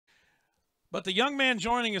But the young man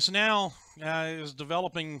joining us now is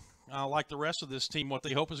developing, like the rest of this team, what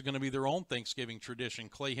they hope is going to be their own Thanksgiving tradition.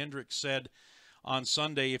 Clay Hendricks said on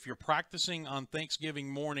Sunday, if you're practicing on Thanksgiving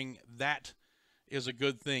morning, that is a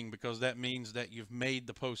good thing because that means that you've made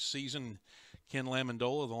the postseason. Ken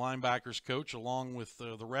Lamendola, the linebackers coach, along with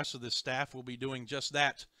the rest of this staff, will be doing just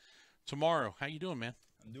that tomorrow. How you doing, man?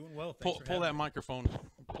 I'm doing well. Thanks Pull that microphone.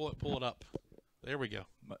 Pull it up. There we go.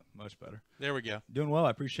 Much better. There we go. Doing well. I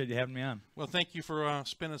appreciate you having me on. Well, thank you for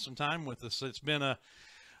spending some time with us. It's been a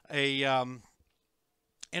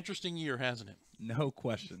interesting year, hasn't it? No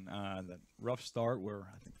question. The rough start where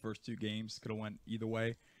I think the first two games could have went either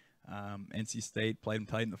way. NC State played them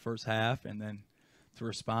tight in the first half, and then to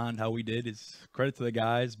respond how we did is credit to the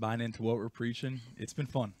guys buying into what we're preaching. It's been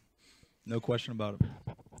fun. No question about it.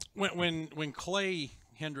 When Clay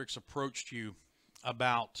Hendricks approached you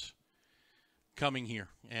about coming here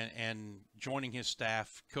and joining his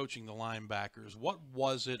staff, coaching the linebackers, what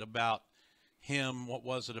was it about him? What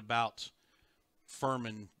was it about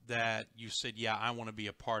Furman that you said, yeah, I want to be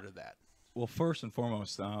a part of that? Well, first and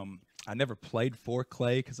foremost, I never played for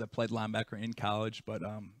Clay because I played linebacker in college, but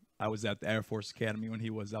I was at the Air Force Academy when he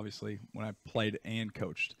was, obviously, when I played and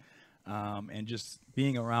coached. And just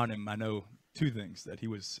being around him, I know two things, that he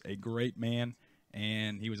was a great man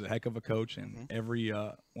and he was a heck of a coach, and every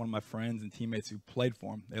one of my friends and teammates who played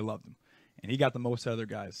for him, they loved him. And he got the most out of other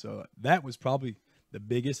guys. So that was probably the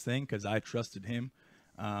biggest thing because I trusted him.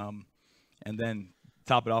 And then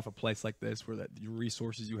top it off a place like this where the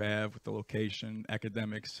resources you have with the location,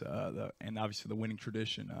 academics, and obviously the winning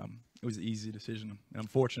tradition, it was an easy decision. And I'm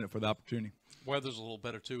fortunate for the opportunity. Weather's a little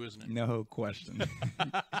better too, isn't it? No question.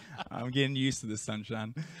 I'm getting used to the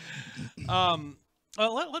sunshine.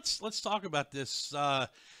 Let's talk about this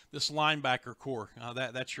this linebacker core.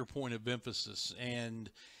 That's your point of emphasis. And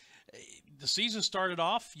the season started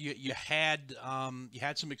off. You had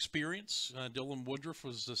some experience. Dylan Woodruff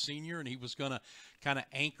was the senior, and he was going to kind of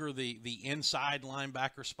anchor the inside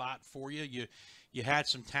linebacker spot for you. You had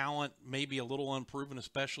some talent, maybe a little unproven,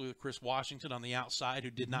 especially with Chris Washington on the outside, who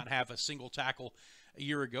did not have a single tackle a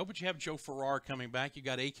year ago. But you have Joe Farrar coming back. You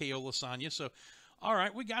got A.K. Olasanya. So, all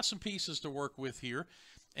right, we got some pieces to work with here.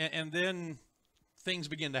 And then things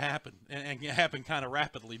begin to happen, and happen kind of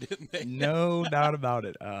rapidly, didn't they? No doubt about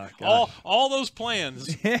it. All those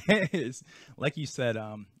plans. Yes. Like you said,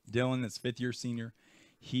 Dylan, this fifth-year senior,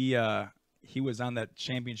 he was on that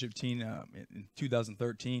championship team in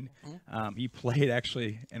 2013. He played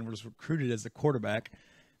actually and was recruited as a quarterback,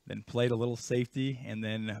 then played a little safety, and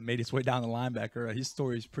then made his way down the linebacker. His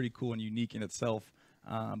story is pretty cool and unique in itself,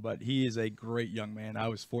 but he is a great young man. I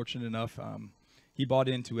was fortunate enough. He bought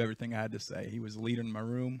into everything I had to say. He was a leader in my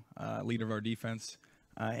room, leader of our defense,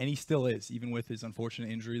 and he still is, even with his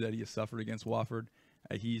unfortunate injury that he has suffered against Wofford.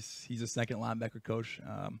 He's a second linebacker coach.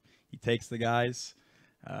 He takes the guys.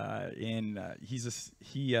 And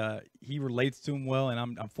he relates to him well, and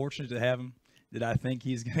I'm fortunate to have him. Did I think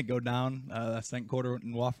he's going to go down second quarter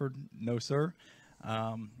in Wofford? No, sir.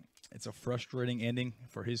 It's a frustrating ending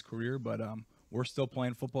for his career, but we're still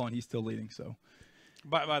playing football, and he's still leading. So,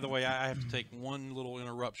 by the way, I have to take one little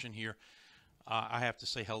interruption here. I have to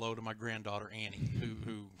say hello to my granddaughter Annie,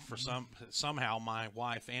 who for somehow my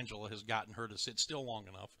wife Angela has gotten her to sit still long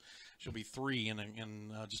enough. She'll be 3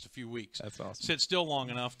 in just a few weeks. That's awesome. Sit still long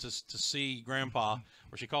enough to see Grandpa,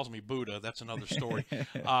 or she calls me Buddha. That's another story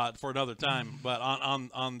for another time. But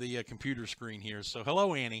on the computer screen here. So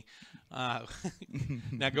hello, Annie.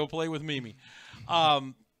 Now go play with Mimi.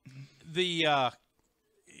 So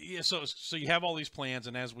you have all these plans,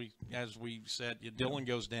 and as we said, Dylan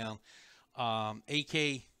goes down.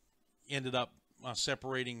 AK ended up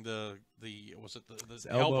separating the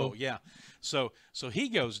elbow. Yeah. So he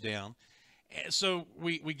goes down. So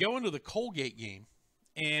we go into the Colgate game,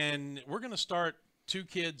 and we're going to start two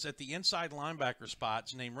kids at the inside linebacker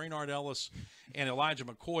spots named Raynard Ellis and Elijah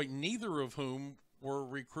McCoy, neither of whom were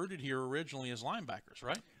recruited here originally as linebackers,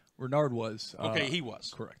 right? Renard was. Okay, he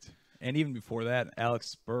was. Correct. And even before that,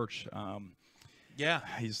 Alex Birch. Yeah.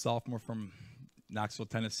 He's a sophomore from Knoxville,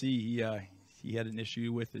 Tennessee. He had an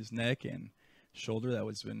issue with his neck and shoulder that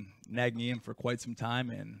was been nagging him for quite some time,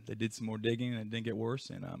 and they did some more digging, and it didn't get worse.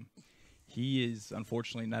 And he is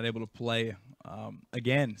unfortunately not able to play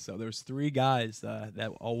again. So there's 3 guys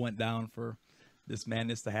that all went down for this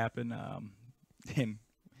madness to happen. And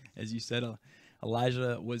as you said,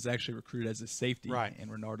 Elijah was actually recruited as a safety, right,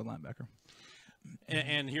 and Renard a linebacker.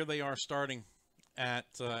 And here they are starting at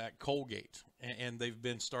Colgate, and they've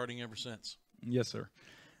been starting ever since. Yes, sir.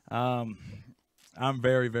 I'm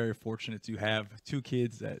very, very fortunate to have 2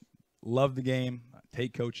 kids that love the game,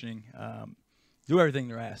 take coaching. do everything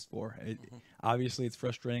they're asked for. Obviously, it's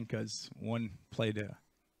frustrating because one played a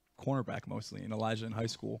cornerback mostly, and Elijah in high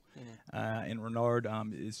school, and Renard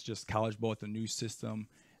is just college ball with the new system.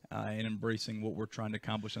 And embracing what we're trying to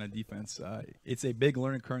accomplish on a defense. It's a big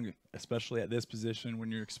learning curve, especially at this position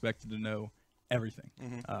when you're expected to know everything.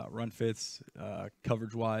 Run fits,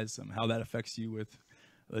 coverage-wise, how that affects you with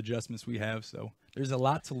the adjustments we have. So there's a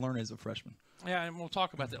lot to learn as a freshman. Yeah, and we'll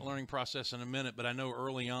talk about that learning process in a minute, but I know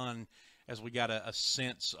early on, as we got a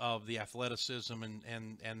sense of the athleticism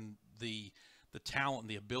and the talent and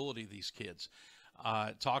the ability of these kids,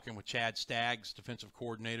 talking with Chad Staggs, defensive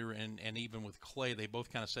coordinator, and even with Clay, they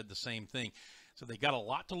both kind of said the same thing. So they got a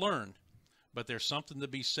lot to learn, but there's something to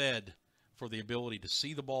be said for the ability to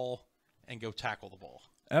see the ball and go tackle the ball.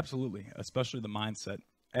 Absolutely, especially the mindset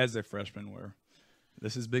as a freshman where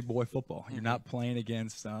this is big boy football. You're not playing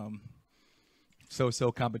against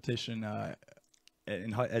so-so competition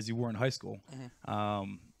as you were in high school.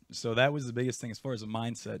 So that was the biggest thing as far as a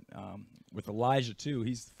mindset. With Elijah, too,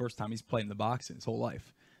 he's the first time he's played in the box in his whole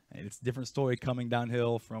life. And it's a different story coming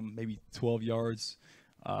downhill from maybe 12 yards.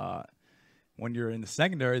 When you're in the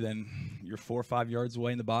secondary, then you're 4 or 5 yards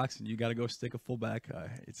away in the box, and you got to go stick a fullback.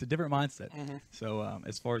 It's a different mindset. So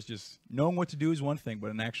as far as just knowing what to do is one thing, but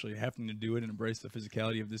in actually having to do it and embrace the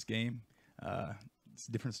physicality of this game, it's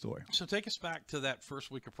a different story. So take us back to that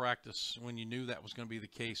first week of practice when you knew that was going to be the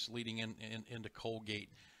case leading into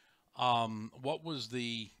Colgate. What was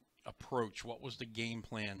the approach? What was the game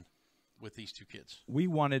plan with these two kids? We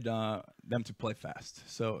wanted them to play fast.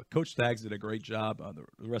 So Coach Staggs did a great job,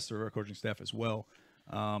 the rest of our coaching staff as well,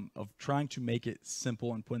 of trying to make it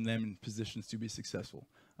simple and putting them in positions to be successful,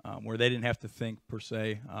 where they didn't have to think per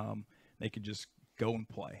se. They could just go and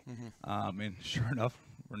play. And sure enough,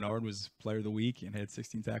 Renard was player of the week and had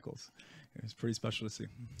 16 tackles. It was pretty special to see.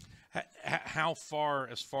 How far,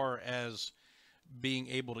 as far as being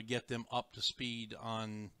able to get them up to speed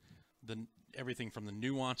on everything from the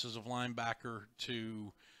nuances of linebacker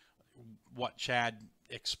to what Chad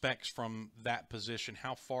expects from that position,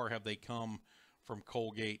 how far have they come from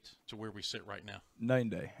Colgate to where we sit right now? Night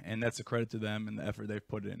and day, and that's a credit to them and the effort they've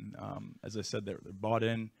put in. As I said, they're bought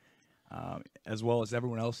in, as well as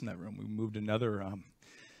everyone else in that room. We moved another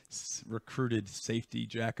recruited safety,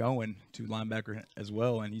 Jack Owen, to linebacker as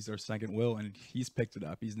well, and he's our second will, and he's picked it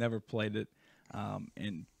up. He's never played it,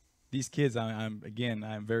 and these kids, I'm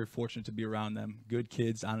very fortunate to be around them. Good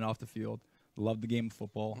kids on and off the field, love the game of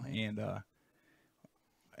football, and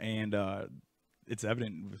it's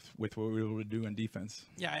evident with what we were able to do in defense.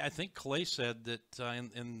 Yeah, I think Clay said that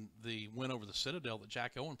in the win over the Citadel that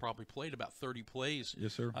Jack Owen probably played about 30 plays.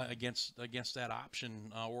 Yes, sir. Against that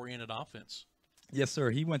option-oriented offense. Yes,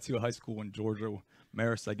 sir. He went to a high school in Georgia,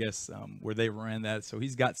 Marist, I guess, where they ran that. So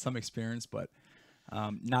he's got some experience, but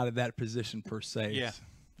not at that position per se. Yeah.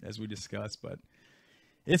 As we discussed, but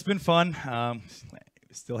it's been fun.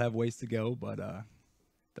 Still have ways to go, but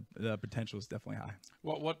the potential is definitely high.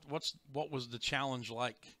 What was the challenge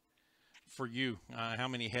like for you? How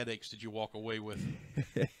many headaches did you walk away with?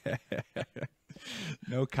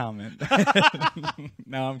 No comment.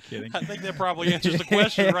 No, I'm kidding. I think that probably answers the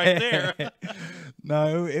question right there.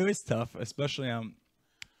 No, it was tough, especially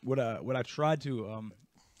what I tried to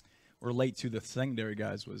relate to the secondary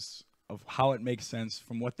guys was of how it makes sense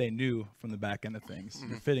from what they knew from the back end of things.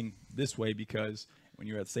 You're fitting this way because when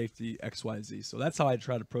you're at safety, X, Y, Z. So that's how I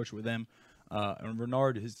tried to approach it with them. And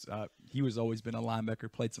Renard, he was always been a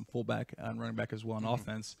linebacker, played some fullback and running back as well on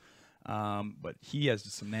offense. But he has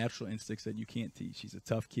just some natural instincts that you can't teach. He's a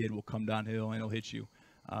tough kid, will come downhill and he'll hit you.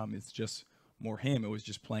 It's just more him. It was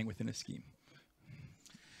just playing within a scheme.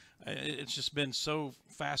 It's just been so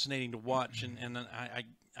fascinating to watch, and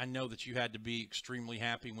I know that you had to be extremely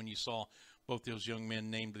happy when you saw both those young men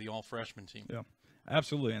named to the all-freshman team. Yeah,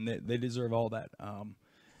 absolutely, and they deserve all that.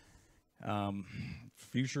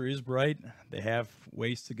 Future is bright. They have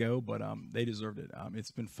ways to go, but they deserved it.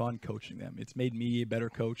 It's been fun coaching them. It's made me a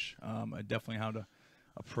better coach. Definitely how to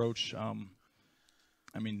approach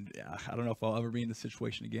I don't know if I'll ever be in the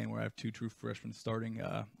situation again where I have two true freshmen starting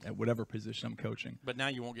at whatever position I'm coaching. But now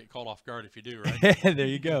you won't get caught off guard if you do, right? There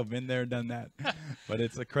you go. Been there, done that. But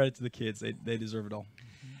it's a credit to the kids. They deserve it all.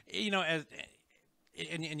 You know,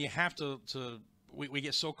 and you have to we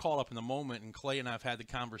get so caught up in the moment, and Clay and I have had the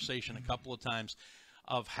conversation a couple of times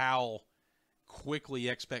of how quickly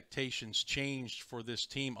expectations changed for this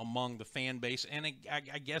team among the fan base, and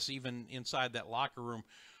I guess even inside that locker room,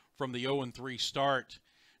 from the 0-3 start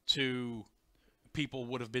to people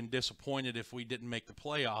would have been disappointed if we didn't make the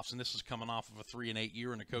playoffs. And this is coming off of a 3-8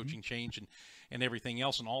 year and a coaching change and everything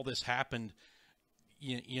else. And all this happened,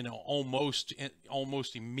 almost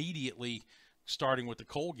immediately starting with the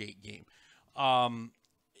Colgate game.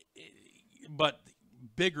 But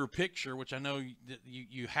bigger picture, which I know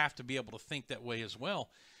you have to be able to think that way as well.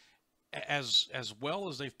 As well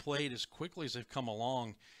as they've played, as quickly as they've come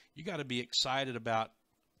along, you got to be excited about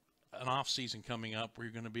an off season coming up where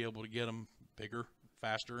you're going to be able to get them bigger,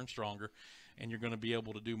 faster, and stronger, and you're going to be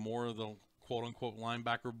able to do more of the quote-unquote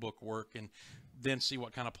linebacker book work, and then see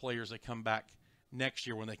what kind of players they come back next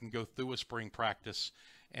year when they can go through a spring practice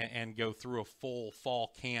and go through a full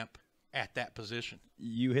fall camp at that position.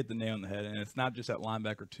 You hit the nail on the head, and it's not just at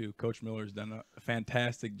linebacker too. Coach Miller's done a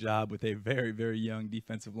fantastic job with a very, very young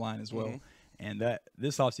defensive line as well, and that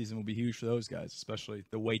this offseason will be huge for those guys, especially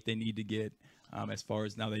the weight they need to get. As far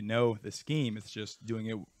as now they know the scheme, it's just doing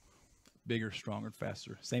it bigger, stronger, and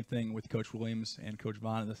faster. Same thing with Coach Williams and Coach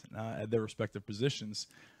Vaughn at their respective positions.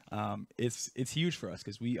 It's huge for us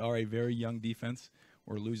because we are a very young defense.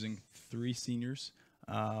 We're losing 3 seniors,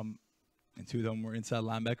 and 2 of them were inside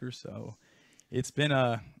linebackers. So it's been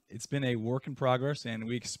a work in progress, and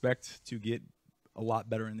we expect to get a lot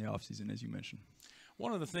better in the offseason, as you mentioned.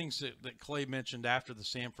 One of the things that Clay mentioned after the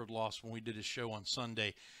Samford loss when we did his show on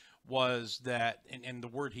Sunday was that, and the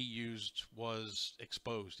word he used was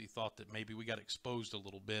exposed. He thought that maybe we got exposed a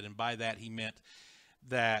little bit, and by that he meant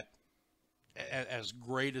that as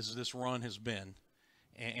great as this run has been,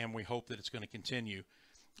 and we hope that it's going to continue,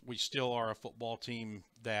 we still are a football team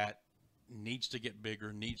that needs to get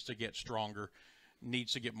bigger, needs to get stronger,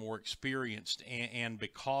 needs to get more experienced, and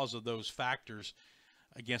because of those factors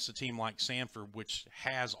against a team like Samford, which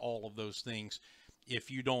has all of those things,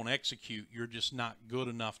 if you don't execute, you're just not good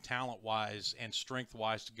enough talent-wise and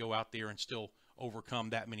strength-wise to go out there and still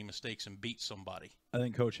overcome that many mistakes and beat somebody. I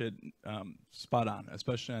think Coach hit spot on,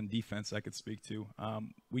 especially on defense. I could speak to.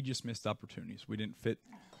 We just missed opportunities. We didn't fit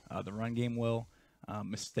the run game well.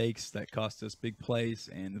 Mistakes that cost us big plays,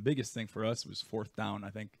 and the biggest thing for us was 4th down.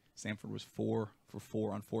 I think Samford was 4 for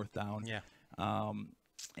 4 on 4th down. Yeah.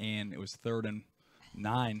 And it was 3rd and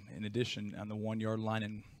 9 in addition on the 1-yard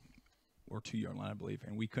line or 2-yard line, I believe,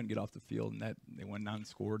 and we couldn't get off the field, and that they went down and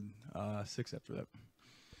scored 6 after that.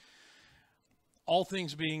 All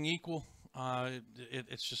things being equal,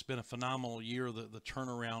 it's just been a phenomenal year. The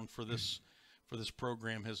turnaround for this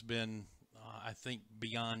program has been, I think,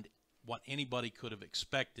 beyond what anybody could have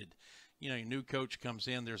expected. You know, a new coach comes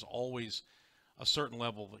in, there's always a certain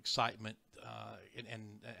level of excitement,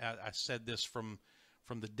 and I said this from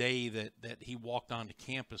the day that he walked onto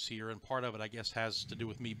campus here, and part of it, I guess, has to do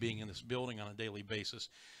with me being in this building on a daily basis.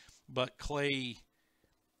 But Clay,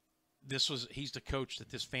 he's the coach that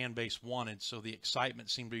this fan base wanted, so the excitement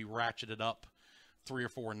seemed to be ratcheted up 3 or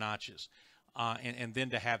 4 notches. And then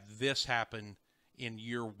to have this happen in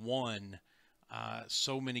year 1,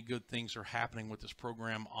 so many good things are happening with this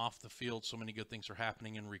program off the field. So many good things are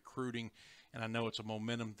happening in recruiting. And I know it's a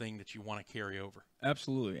momentum thing that you want to carry over.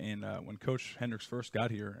 Absolutely. And when Coach Hendricks first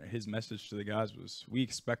got here, his message to the guys was, we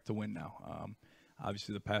expect to win now.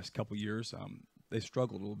 Obviously, the past couple years, they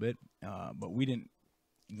struggled a little bit, but we didn't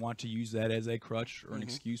want to use that as a crutch or an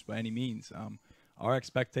excuse by any means. Our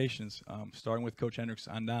expectations, starting with Coach Hendricks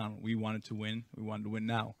on down, we wanted to win. We wanted to win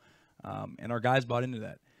now. And our guys bought into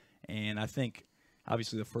that. And I think,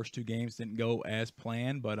 obviously, the first 2 games didn't go as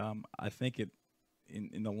planned, but I think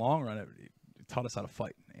in the long run, it taught us how to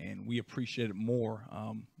fight, and we appreciate it more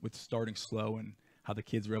with starting slow and how the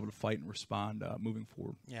kids were able to fight and respond moving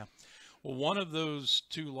forward. Yeah. Well, one of those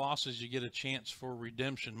 2 losses, you get a chance for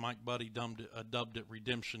redemption. Mike Buddy dubbed it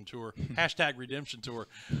Redemption Tour, hashtag Redemption Tour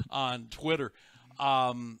on Twitter.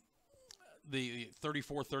 The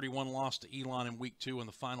 34-31 loss to Elon in week 2 in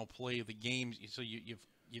the final play of the game. So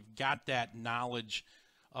you've got that knowledge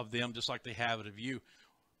of them just like they have it of you.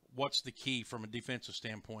 What's the key from a defensive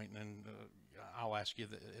standpoint? And I'll ask you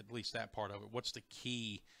at least that part of it. What's the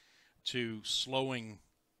key to slowing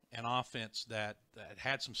an offense that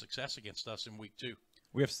had some success against us in week 2?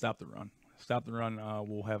 We have to stop the run. Stop the run,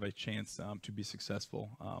 we'll have a chance to be successful.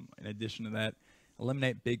 In addition to that,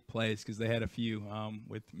 eliminate big plays because they had a few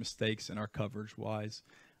with mistakes in our coverage-wise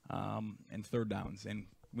and 3rd downs. And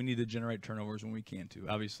we need to generate turnovers when we can too.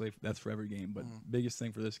 Obviously, that's for every game. But biggest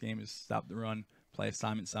thing for this game is stop the run, play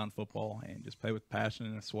assignment sound football, and just play with passion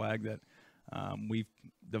and a swag that we've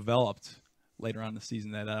developed later on in the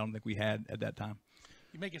season that I don't think we had at that time.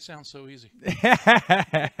 You make it sound so easy.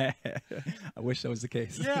 I wish that was the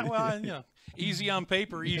case. Yeah, well, easy on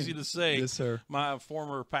paper, easy to say. Yes, sir. My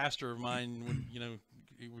former pastor of mine would,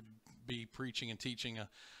 he would be preaching and teaching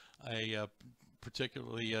a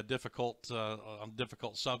particularly difficult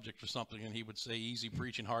subject or something, and he would say, "Easy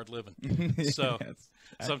preaching, hard living." So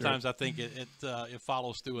sometimes I think it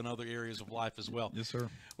follows through in other areas of life as well. Yes, sir.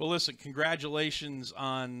 Well, listen, congratulations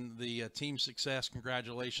on the team success.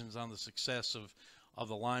 Congratulations on the success of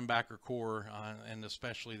the linebacker core, and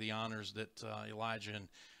especially the honors that Elijah and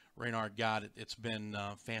Raynard got. It's been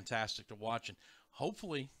fantastic to watch, and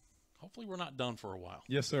hopefully we're not done for a while.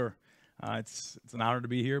 Yes, sir. It's an honor to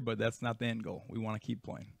be here, but that's not the end goal. We want to keep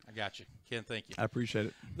playing. I got you, Ken. Thank you. I appreciate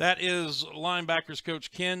it. That is linebackers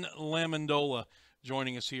coach Ken Lamendola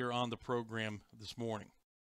joining us here on the program this morning.